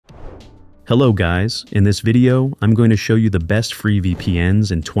Hello guys, in this video, I'm going to show you the best free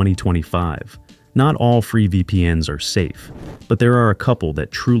VPNs in 2025. Not all free VPNs are safe, but there are a couple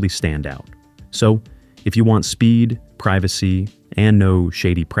that truly stand out. So, if you want speed, privacy, and no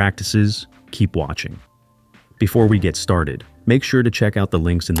shady practices, keep watching. Before we get started, make sure to check out the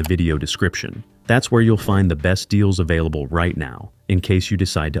links in the video description. That's where you'll find the best deals available right now, in case you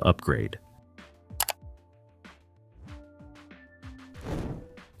decide to upgrade.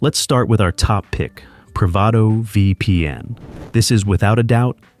 Let's start with our top pick, PrivadoVPN. This is, without a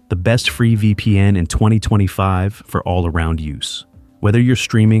doubt, the best free VPN in 2025 for all-around use. Whether you're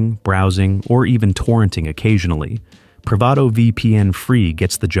streaming, browsing, or even torrenting occasionally, PrivadoVPN Free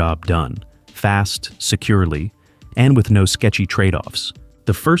gets the job done, fast, securely, and with no sketchy trade-offs.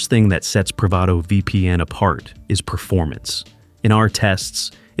 The first thing that sets PrivadoVPN apart is performance. In our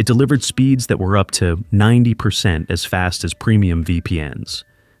tests, it delivered speeds that were up to 90% as fast as premium VPNs.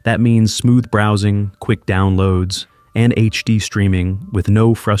 That means smooth browsing, quick downloads, and HD streaming with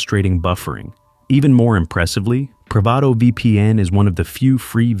no frustrating buffering. Even more impressively, PrivadoVPN is one of the few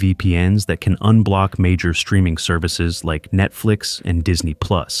free VPNs that can unblock major streaming services like Netflix and Disney+,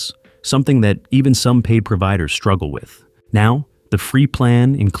 something that even some paid providers struggle with. Now, the free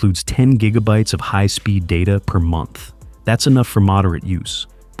plan includes 10 gigabytes of high-speed data per month. That's enough for moderate use,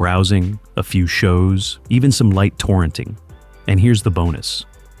 browsing, a few shows, even some light torrenting. And here's the bonus.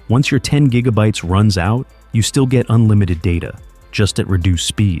 Once your 10 gigabytes runs out, you still get unlimited data, just at reduced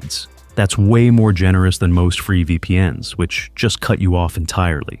speeds. That's way more generous than most free VPNs, which just cut you off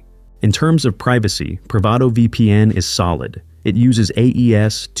entirely. In terms of privacy, PrivadoVPN is solid. It uses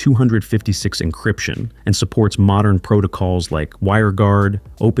AES 256 encryption and supports modern protocols like WireGuard,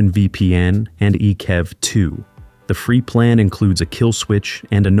 OpenVPN, and eKev2. The free plan includes a kill switch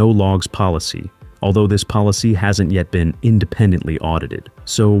and a no-logs policy, although this policy hasn't yet been independently audited.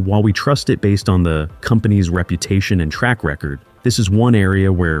 So while we trust it based on the company's reputation and track record, this is one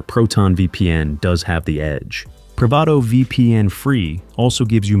area where Proton VPN does have the edge. PrivadoVPN Free also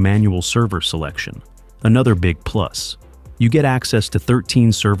gives you manual server selection, another big plus. You get access to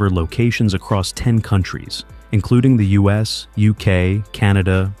 13 server locations across 10 countries, including the US, UK,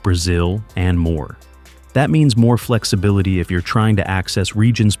 Canada, Brazil, and more. That means more flexibility if you're trying to access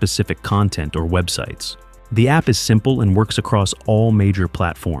region-specific content or websites. The app is simple and works across all major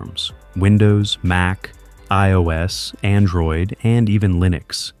platforms: Windows, Mac, iOS, Android, and even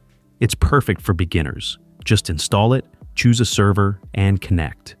Linux. It's perfect for beginners. Just install it, choose a server, and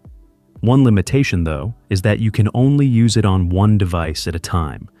connect. One limitation, though, is that you can only use it on one device at a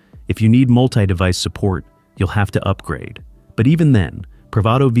time. If you need multi-device support, you'll have to upgrade. But even then,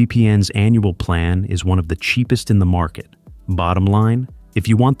 PrivadoVPN's annual plan is one of the cheapest in the market. Bottom line, if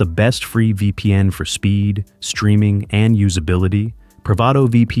you want the best free VPN for speed, streaming, and usability,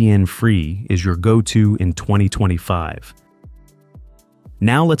 PrivadoVPN Free is your go-to in 2025.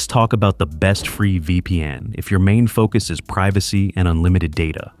 Now let's talk about the best free VPN if your main focus is privacy and unlimited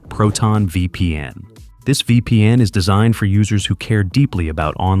data, Proton VPN. This VPN is designed for users who care deeply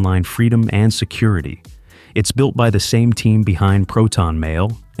about online freedom and security. It's built by the same team behind Proton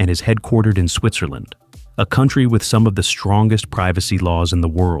Mail and is headquartered in Switzerland, a country with some of the strongest privacy laws in the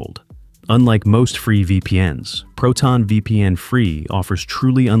world. Unlike most free VPNs, Proton VPN Free offers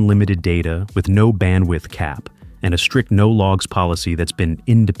truly unlimited data with no bandwidth cap and a strict no-logs policy that's been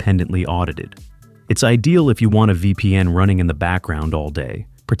independently audited. It's ideal if you want a VPN running in the background all day,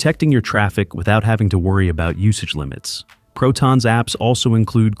 protecting your traffic without having to worry about usage limits. Proton's apps also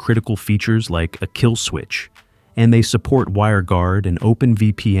include critical features like a kill switch, and they support WireGuard and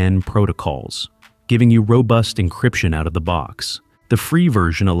OpenVPN protocols, giving you robust encryption out of the box. The free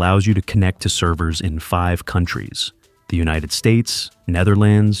version allows you to connect to servers in 5 countries: the United States,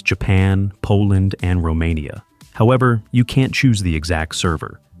 Netherlands, Japan, Poland, and Romania. However, you can't choose the exact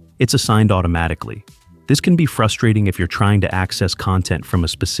server. It's assigned automatically. This can be frustrating if you're trying to access content from a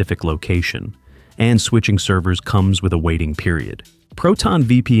specific location, and switching servers comes with a waiting period. Proton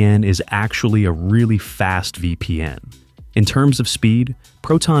VPN is actually a really fast VPN. In terms of speed,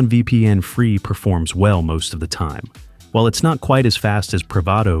 Proton VPN Free performs well most of the time. While it's not quite as fast as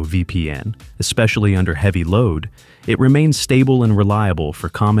PrivadoVPN, especially under heavy load, it remains stable and reliable for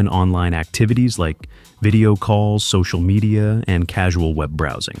common online activities like video calls, social media, and casual web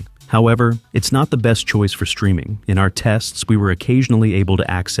browsing. However, it's not the best choice for streaming. In our tests, we were occasionally able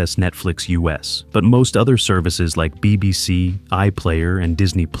to access Netflix US, but most other services like BBC, iPlayer, and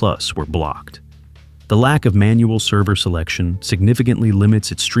Disney+ were blocked. The lack of manual server selection significantly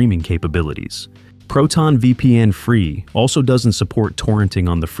limits its streaming capabilities. Proton VPN Free also doesn't support torrenting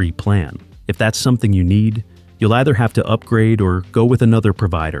on the free plan. If that's something you need, You'll either have to upgrade or go with another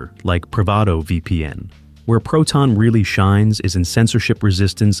provider, like PrivadoVPN. Where Proton really shines is in censorship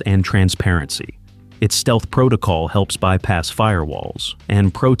resistance and transparency. Its stealth protocol helps bypass firewalls,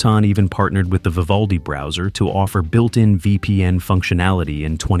 and Proton even partnered with the Vivaldi browser to offer built-in VPN functionality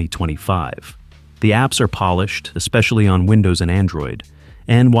in 2025. The apps are polished, especially on Windows and Android,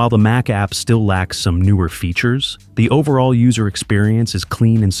 and while the Mac app still lacks some newer features, the overall user experience is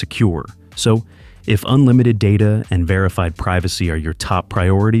clean and secure. So, if unlimited data and verified privacy are your top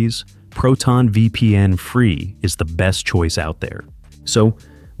priorities, Proton VPN Free is the best choice out there. So,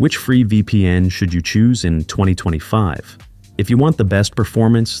 which free VPN should you choose in 2025? If you want the best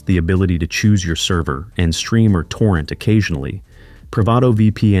performance, the ability to choose your server, and stream or torrent occasionally,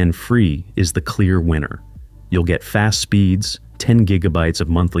 PrivadoVPN Free is the clear winner. You'll get fast speeds, 10 gigabytes of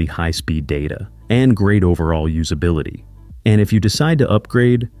monthly high-speed data, and great overall usability. And if you decide to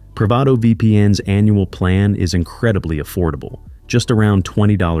upgrade, PrivadoVPN's annual plan is incredibly affordable, just around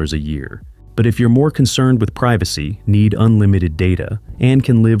 $20 a year. But if you're more concerned with privacy, need unlimited data, and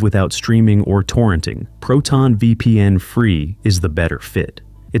can live without streaming or torrenting, Proton VPN Free is the better fit.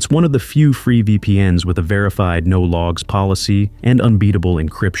 It's one of the few free VPNs with a verified no-logs policy and unbeatable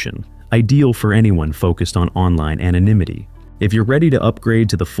encryption, ideal for anyone focused on online anonymity. If you're ready to upgrade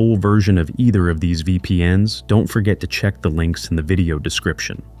to the full version of either of these VPNs, don't forget to check the links in the video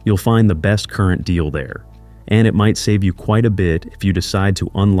description. You'll find the best current deal there. And it might save you quite a bit if you decide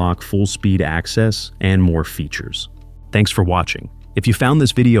to unlock full-speed access and more features. Thanks for watching. If you found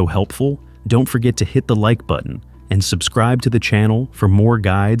this video helpful, don't forget to hit the like button and subscribe to the channel for more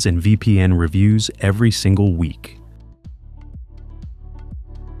guides and VPN reviews every single week.